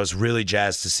 But I was really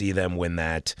jazzed to see them win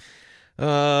that.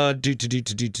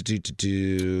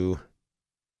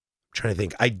 trying to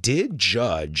think. I did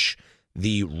judge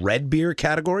the red beer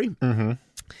category.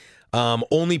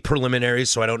 Only preliminary,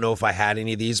 so I don't know if I had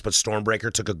any of these, but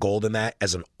Stormbreaker took a gold in that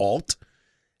as an alt,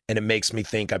 and it makes me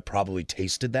think I probably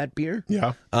tasted that beer.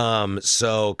 Yeah.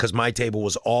 So, because my table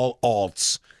was all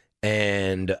alts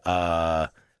and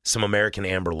some American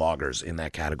Amber lagers in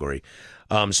that category.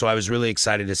 So I was really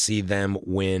excited to see them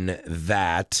win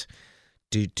that.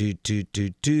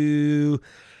 India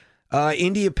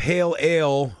Pale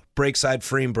Ale, Breakside,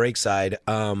 Frame Breakside.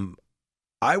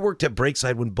 I worked at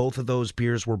Breakside when both of those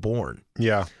beers were born.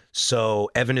 Yeah. So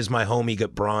Evan is my homie,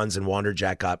 got bronze, and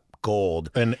Wanderjack got gold.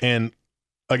 And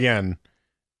again,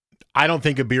 I don't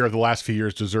think a beer of the last few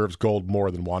years deserves gold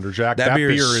more than Wanderjack. That beer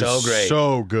is so great.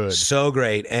 So good. So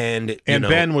great. And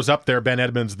Ben was up there, Ben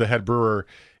Edmonds, the head brewer,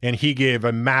 and he gave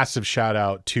a massive shout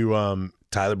out to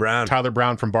Tyler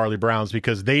Brown from Barley Browns,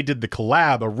 because they did the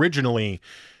collab originally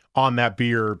on that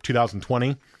beer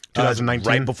 2020, 2019.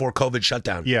 Right before COVID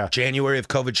shutdown. Yeah. January of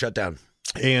COVID shutdown.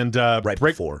 And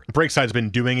before. Breakside's been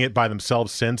doing it by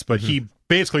themselves since, but he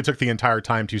basically took the entire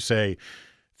time to say,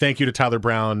 thank you to Tyler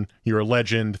Brown. You're a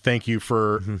legend. Thank you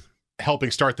for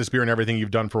helping start this beer and everything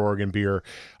you've done for Oregon beer.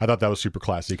 I thought that was super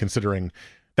classy, considering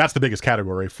that's the biggest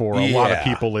category for a lot of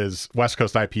people is West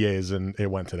Coast IPAs, and it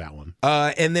went to that one.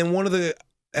 And then one of the,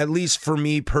 at least for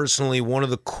me personally, one of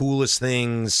the coolest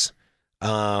things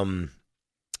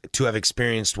to have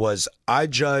experienced was I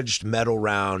judged Metal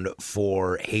Round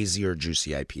for hazy or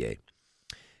juicy IPA.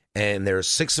 And there are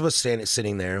 6 of us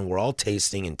sitting there, and we're all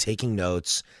tasting and taking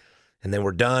notes. And then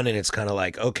we're done, and it's kind of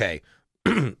like, okay,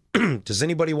 does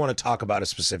anybody want to talk about a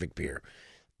specific beer?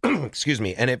 Excuse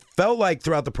me. And it felt like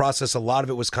throughout the process, a lot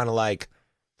of it was kind of like,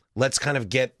 let's kind of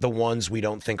get the ones we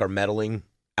don't think are meddling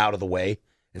out of the way,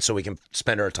 and so we can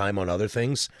spend our time on other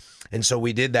things. And so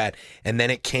we did that. And then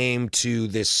it came to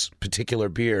this particular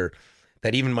beer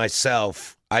that even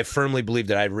myself, I firmly believed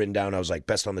that I'd written down. I was like,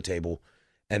 best on the table.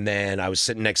 And then I was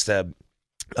sitting next to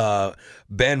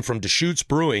Ben from Deschutes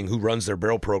Brewing, who runs their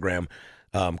barrel program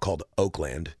called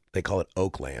Oakland. They call it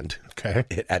Oakland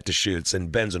at Deschutes. And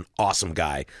Ben's an awesome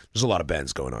guy. There's a lot of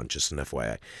Bens going on, just an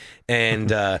FYI. And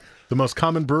the most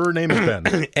common brewer name is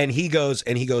Ben. and he goes,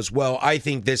 well, I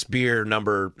think this beer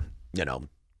number,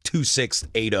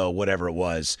 2680, whatever it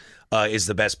was, is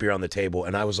the best beer on the table.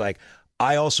 And I was like,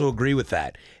 I also agree with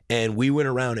that. And we went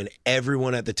around and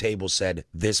everyone at the table said,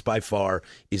 this by far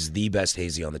is the best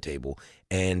hazy on the table.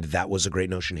 And that was a Great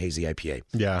Notion Hazy IPA.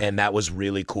 Yeah. And that was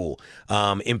really cool.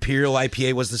 Imperial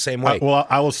IPA was the same way. Well,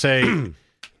 I will say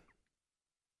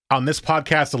on this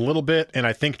podcast a little bit, and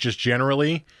I think just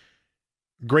generally,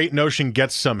 Great Notion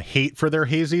gets some hate for their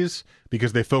hazies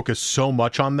because they focus so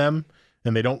much on them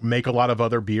and they don't make a lot of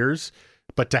other beers.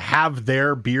 But to have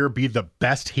their beer be the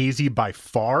best hazy by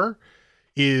far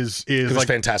is like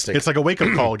fantastic. It's like a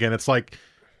wake-up call again. It's like,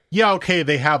 yeah, okay,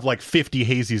 they have like 50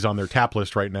 hazies on their tap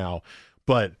list right now,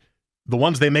 but the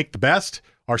ones they make the best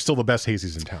are still the best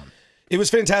hazies in town. It was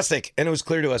fantastic, and it was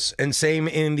clear to us. And same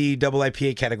in the double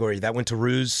IPA category. That went to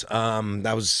Ruse.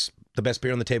 That was the best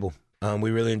beer on the table.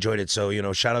 We really enjoyed it. So,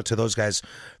 shout out to those guys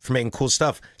for making cool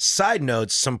stuff. Side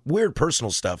notes, some weird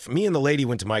personal stuff. Me and the lady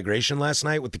went to Migration last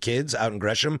night with the kids out in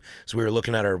Gresham. So we were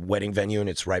looking at our wedding venue, and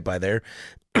it's right by there.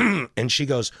 And she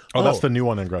goes, oh, that's the new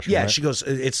one in Gresham, yeah, right? She goes,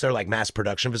 it's their like mass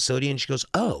production facility. And she goes,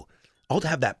 oh, I'll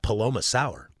have that Paloma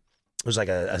Sour. It was like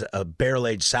a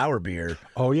barrel-aged sour beer.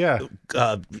 Oh, yeah.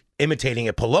 Imitating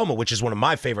a Paloma, which is one of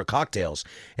my favorite cocktails.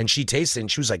 And she tasted it,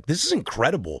 and she was like, this is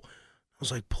incredible. I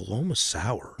was like, Paloma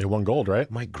Sour. It won gold,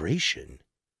 right? Migration.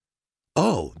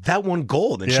 Oh, that won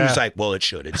gold. And she was like, well, it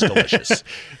should. It's delicious.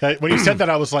 When you said that,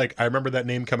 I was like, I remember that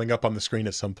name coming up on the screen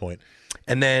at some point.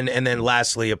 And then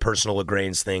lastly, a personal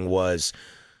Lagrange thing was,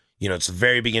 it's the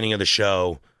very beginning of the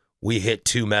show. We hit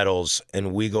 2 medals,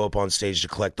 and we go up on stage to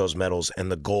collect those medals,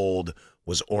 and the gold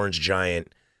was Orange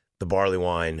Giant, the barley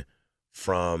wine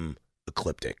from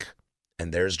Ecliptic.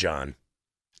 And there's John.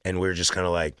 And we were just kind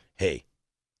of like, hey,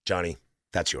 Johnny,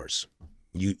 that's yours.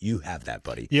 You have that,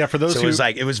 buddy. Yeah, for those so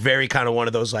it was very kind of one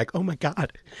of those like, oh my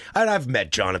God. I've met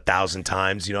John 1,000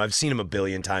 times. I've seen him 1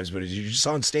 billion times, but you're just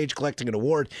on stage collecting an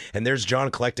award, and there's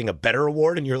John collecting a better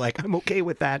award, and you're like, I'm okay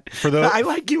with that. I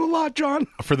like you a lot, John.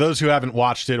 For those who haven't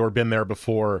watched it or been there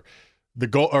before, the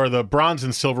gold or the bronze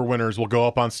and silver winners will go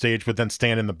up on stage, but then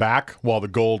stand in the back while the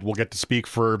gold will get to speak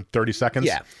for 30 seconds.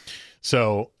 Yeah.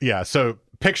 So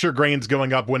picture Grains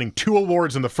going up, winning 2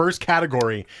 awards in the first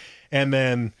category, and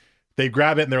then they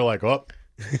grab it and they're like, oh,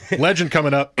 Legend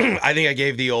coming up. I think I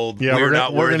gave the old Yeah, we're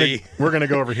not worthy. We're gonna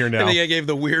go over here now. I think I gave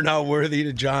the we're not worthy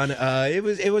to John. It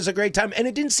was a great time, and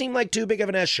it didn't seem like too big of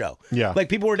an S show. Yeah. Like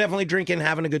people were definitely drinking,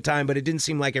 having a good time, but it didn't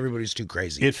seem like everybody was too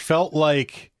crazy. It felt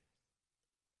like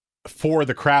for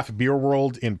the craft beer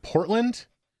world in Portland,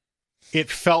 it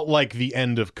felt like the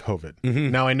end of COVID.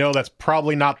 Mm-hmm. Now, I know that's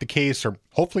probably not the case, or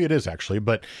hopefully it is actually,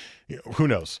 but who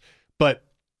knows? But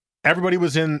everybody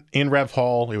was in Rev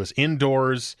Hall. It was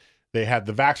indoors. They had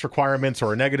the vax requirements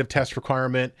or a negative test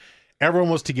requirement. Everyone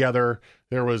was together.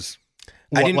 There was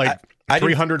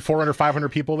 300, 400, 500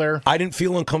 people there. I didn't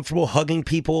feel uncomfortable hugging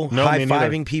people,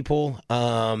 high-fiving people.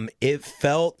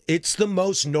 It's the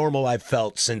most normal I've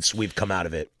felt since we've come out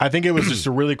of it. I think it was just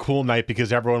a really cool night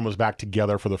because everyone was back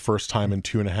together for the first time in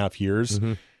 2.5 years.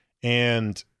 Mm-hmm.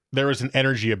 And there was an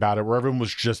energy about it where everyone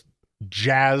was just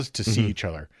jazzed to see each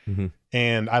other. Mm-hmm.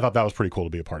 And I thought that was pretty cool to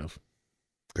be a part of.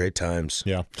 Great times.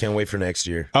 Yeah. Can't wait for next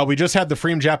year. We just had the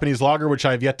Freem Japanese Lager, which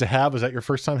I've yet to have. Is that your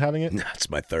first time having it? No, it's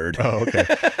my third. Oh, okay.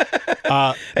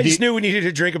 I just knew we needed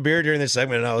to drink a beer during this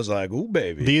segment, and I was like, ooh,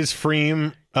 baby. These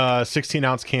Freem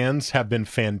 16-ounce cans have been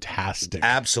fantastic.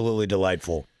 Absolutely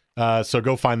delightful. So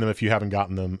go find them if you haven't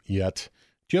gotten them yet.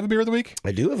 Do you have a beer of the week?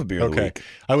 I do have a beer of the week.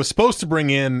 I was supposed to bring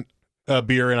in a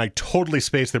beer, and I totally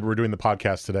spaced that we were doing the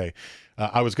podcast today.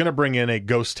 I was going to bring in a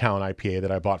Ghost Town IPA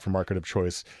that I bought from Market of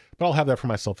Choice, but I'll have that for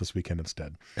myself this weekend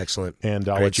instead. Excellent. And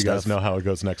I'll let you guys know how it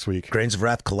goes next week. Grains of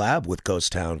Wrath collab with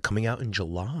Ghost Town coming out in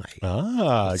July.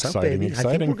 What's exciting, up,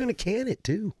 I think we're going to can it,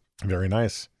 too. Very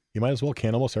nice. You might as well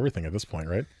can almost everything at this point,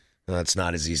 right? That's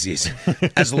not as easy as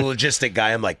a logistic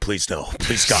guy. I'm like, please no.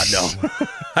 Please, God, no.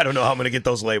 I don't know how I'm going to get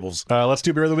those labels. Let's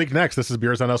do Beer of the Week next. This is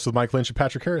Beers on Us with Mike Lynch and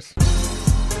Patrick Harris.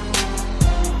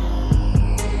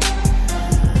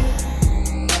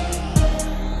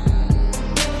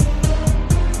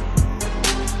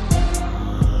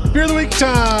 Beer of the Week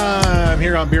time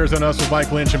here on Beers on Us with Mike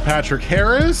Lynch and Patrick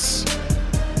Harris.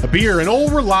 An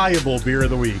old reliable Beer of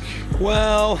the Week.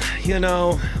 Well, we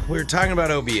were talking about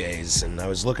OBAs, and I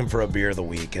was looking for a Beer of the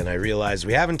Week, and I realized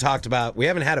we haven't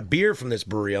had a beer from this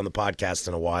brewery on the podcast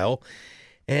in a while,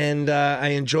 and I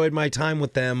enjoyed my time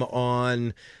with them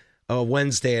on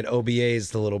Wednesday at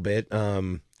OBA's a little bit,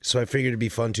 so I figured it'd be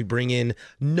fun to bring in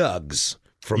Nugs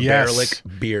from Barlick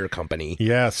Beer Company.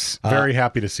 Yes, very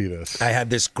happy to see this. I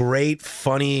had this great,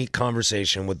 funny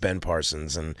conversation with Ben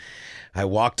Parsons, and I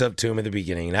walked up to him at the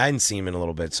beginning, and I hadn't seen him in a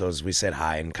little bit, so as we said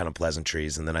hi and kind of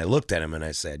pleasantries, and then I looked at him and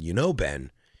I said,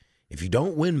 Ben, if you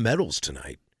don't win medals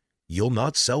tonight, you'll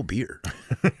not sell beer.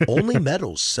 Only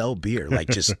medals sell beer. Like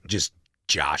just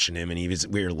joshing him, and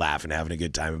we were laughing, having a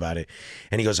good time about it.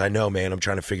 And he goes, I know, man, I'm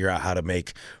trying to figure out how to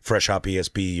make Fresh Hop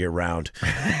ESB year round.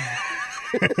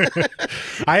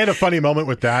 I had a funny moment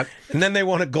with that. And then they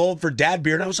won a gold for Dad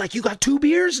Beer, and I was like, you got 2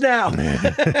 beers now.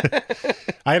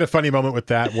 I had a funny moment with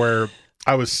that where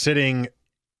I was sitting,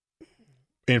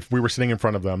 we were sitting in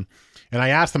front of them, and I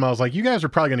asked them, I was like, you guys are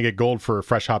probably going to get gold for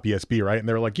Fresh Hop ESB, right? And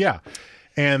they were like, yeah.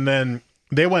 And then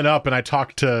they went up, and I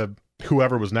talked to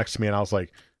whoever was next to me, and I was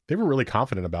like, they were really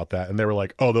confident about that. And they were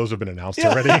like, oh, those have been announced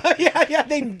already. Yeah.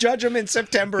 They judge them in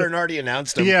September and already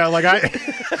announced them. Yeah, I was like,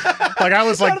 that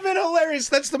would have been hilarious.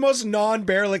 That's the most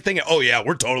non-Barlick thing. Oh, yeah,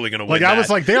 we're totally going to win. I was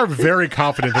like, they are very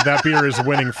confident that beer is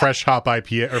winning Fresh Hop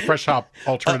IPA or Fresh Hop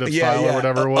alternative style or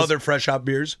whatever it was. Other Fresh Hop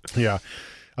beers. Yeah.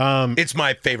 It's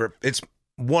my favorite. It's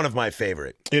one of my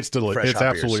favorite. It's delicious. It's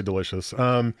absolutely delicious.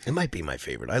 It might be my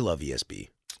favorite. I love ESB.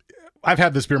 I've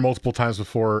had this beer multiple times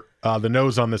before. The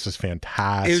nose on this is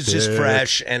fantastic. It was just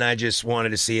fresh, and I just wanted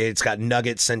to see it. It's got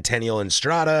Nugget, Centennial, and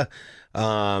Strata.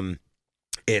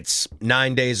 It's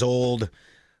 9 days old.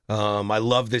 I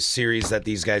love this series that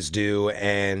these guys do,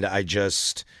 and I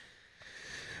just...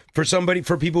 For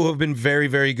people who have been very,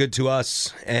 very good to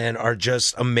us and are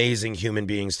just amazing human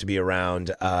beings to be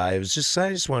around, I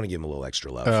just want to give them a little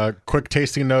extra love. Quick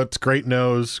tasting notes, great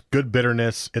nose, good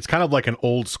bitterness. It's kind of like an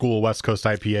old school West Coast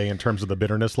IPA in terms of the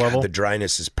bitterness level. God, the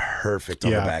dryness is perfect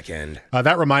on the back end.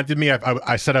 That reminded me,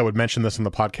 I said I would mention this in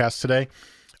the podcast today.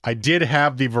 I did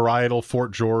have the Varietal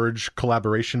Fort George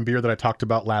collaboration beer that I talked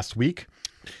about last week.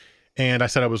 And I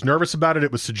said I was nervous about it.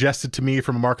 It was suggested to me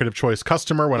from a Market of Choice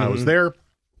customer when I was there.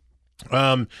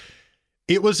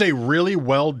 It was a really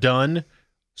well done,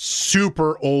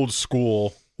 super old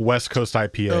school West Coast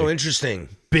IPA. Oh, interesting.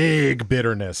 Big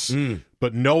bitterness,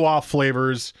 but no off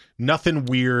flavors, nothing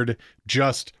weird,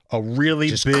 just a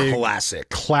really big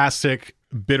classic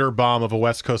bitter bomb of a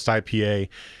West Coast IPA.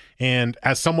 And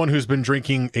as someone who's been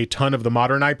drinking a ton of the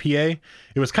modern IPA,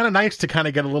 it was kind of nice to kind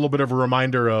of get a little bit of a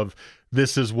reminder of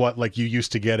this is what like you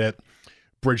used to get it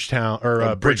Bridgetown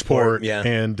or Bridgeport, yeah.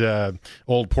 and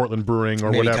Old Portland Brewing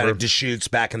or Maybe whatever. kind of Deschutes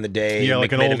back in the day. Yeah,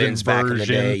 like an olden McMinimans back in the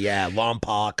version. day. Yeah,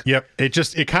 Lompoc. Yep.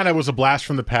 It kind of was a blast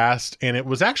from the past, and it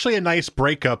was actually a nice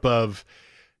breakup of,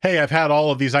 hey, I've had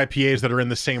all of these IPAs that are in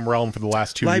the same realm for the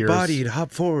last 2 years. Light-bodied,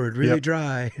 hop forward, really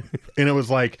dry. And it was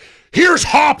like, here's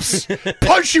hops!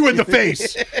 Punch you in the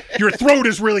face! Your throat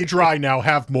is really dry now,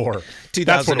 have more.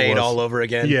 2008 all over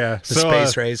again. Yeah. The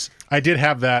space race. I did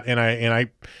have that, and I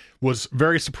was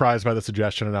very surprised by the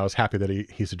suggestion, and I was happy that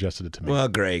he suggested it to me. Well,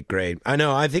 great. I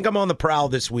know. I think I'm on the prowl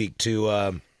this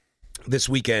weekend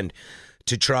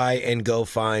to try and go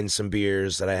find some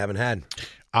beers that I haven't had.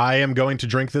 I am going to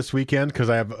drink this weekend because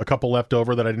I have a couple left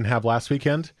over that I didn't have last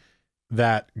weekend.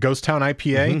 That Ghost Town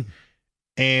IPA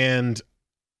and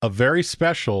a very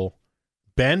special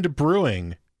Bend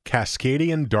Brewing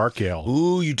Cascadian Dark Ale.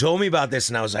 Ooh, you told me about this,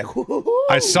 and I was like, ooh.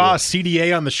 I saw a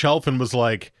CDA on the shelf and was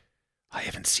like, I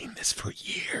haven't seen this for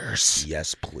years.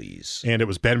 Yes, please. And it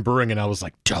was Bend Brewing, and I was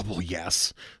like, double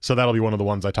yes. So that'll be one of the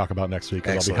ones I talk about next week.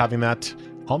 I'll be having that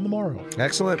on the morrow.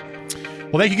 Excellent.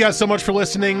 Well, thank you guys so much for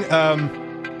listening.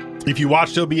 If you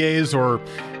watched OBAs or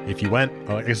if you went,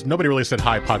 I guess nobody really said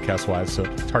hi podcast-wise, so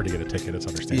it's hard to get a ticket. It's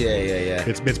understandable. Yeah.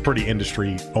 It's pretty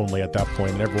industry only at that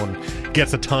point, and everyone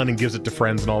gets a ton and gives it to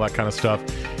friends and all that kind of stuff.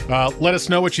 Let us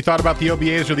know what you thought about the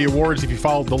OBAs or the awards if you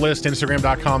followed the list,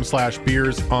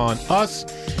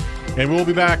 Instagram.com/beersonuss. And we'll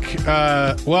be back.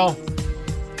 We'll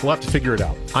have to figure it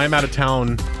out. I'm out of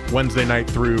town Wednesday night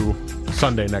through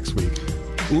Sunday next week.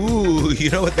 Ooh, you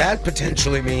know what that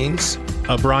potentially means?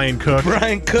 A Brian Cook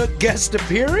guest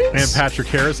appearance? and Patrick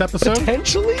Harris episode.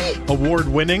 Potentially?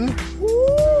 Award-winning.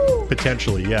 Ooh.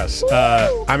 Potentially, yes.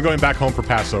 I'm going back home for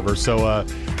Passover, so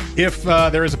if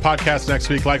there is a podcast next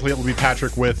week, likely it will be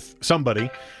Patrick with somebody,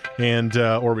 and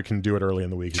or we can do it early in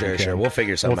the week. Sure. We'll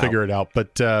figure something out. We'll figure it out.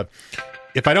 But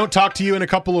if I don't talk to you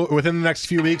within the next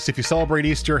few weeks, if you celebrate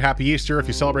Easter, happy Easter. If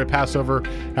you celebrate Passover,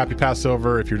 happy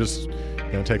Passover. If you're just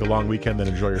going to take a long weekend, then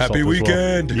enjoy yourself. Happy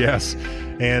weekend. Well. Yes.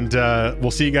 And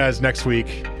we'll see you guys next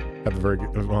week. Have a very good,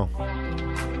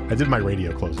 I did my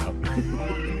radio closeout.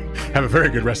 Have a very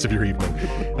good rest of your evening.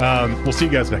 We'll see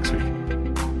you guys next week.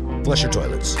 Flush your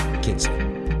toilets.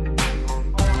 Kingston.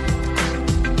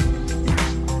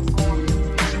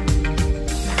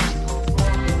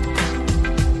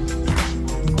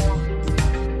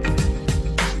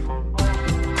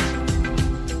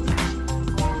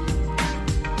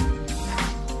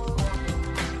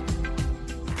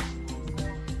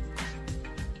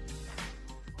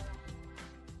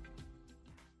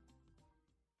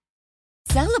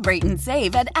 Celebrate and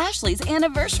save at Ashley's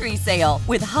Anniversary Sale.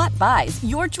 With Hot Buys,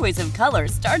 your choice of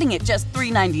colors starting at just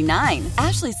 $3.99.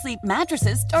 Ashley Sleep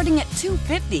mattresses starting at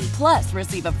 $2.50. Plus,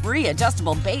 receive a free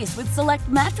adjustable base with select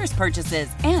mattress purchases.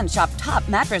 And shop top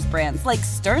mattress brands like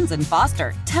Stearns &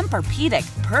 Foster,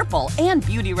 Tempur-Pedic, Purple, and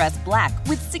Beautyrest Black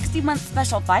with 60-month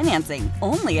special financing.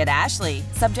 Only at Ashley.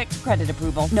 Subject to credit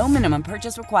approval. No minimum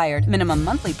purchase required. Minimum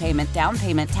monthly payment, down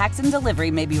payment, tax, and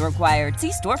delivery may be required.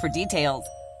 See store for details.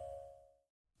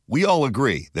 We all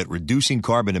agree that reducing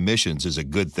carbon emissions is a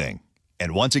good thing.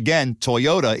 And once again,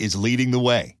 Toyota is leading the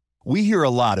way. We hear a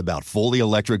lot about fully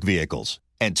electric vehicles,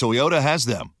 and Toyota has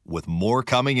them, with more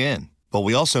coming in. But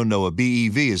we also know a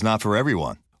BEV is not for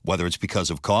everyone, whether it's because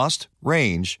of cost,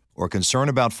 range, or concern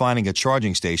about finding a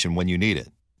charging station when you need it.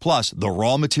 Plus, the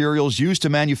raw materials used to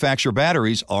manufacture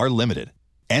batteries are limited.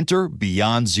 Enter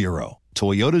Beyond Zero,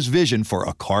 Toyota's vision for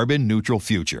a carbon-neutral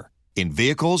future. In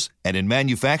vehicles and in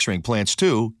manufacturing plants,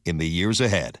 too, in the years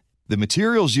ahead. The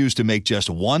materials used to make just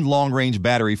one long-range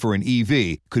battery for an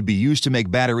EV could be used to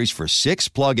make batteries for 6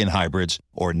 plug-in hybrids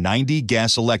or 90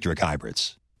 gas-electric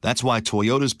hybrids. That's why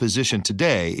Toyota's position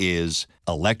today is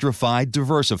electrified,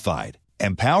 diversified,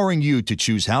 empowering you to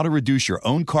choose how to reduce your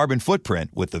own carbon footprint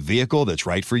with the vehicle that's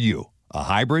right for you, a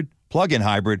hybrid, plug-in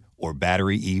hybrid, or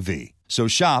battery EV. So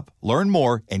shop, learn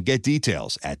more, and get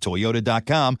details at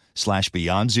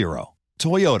toyota.com/beyond zero.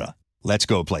 Toyota, let's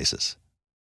go places.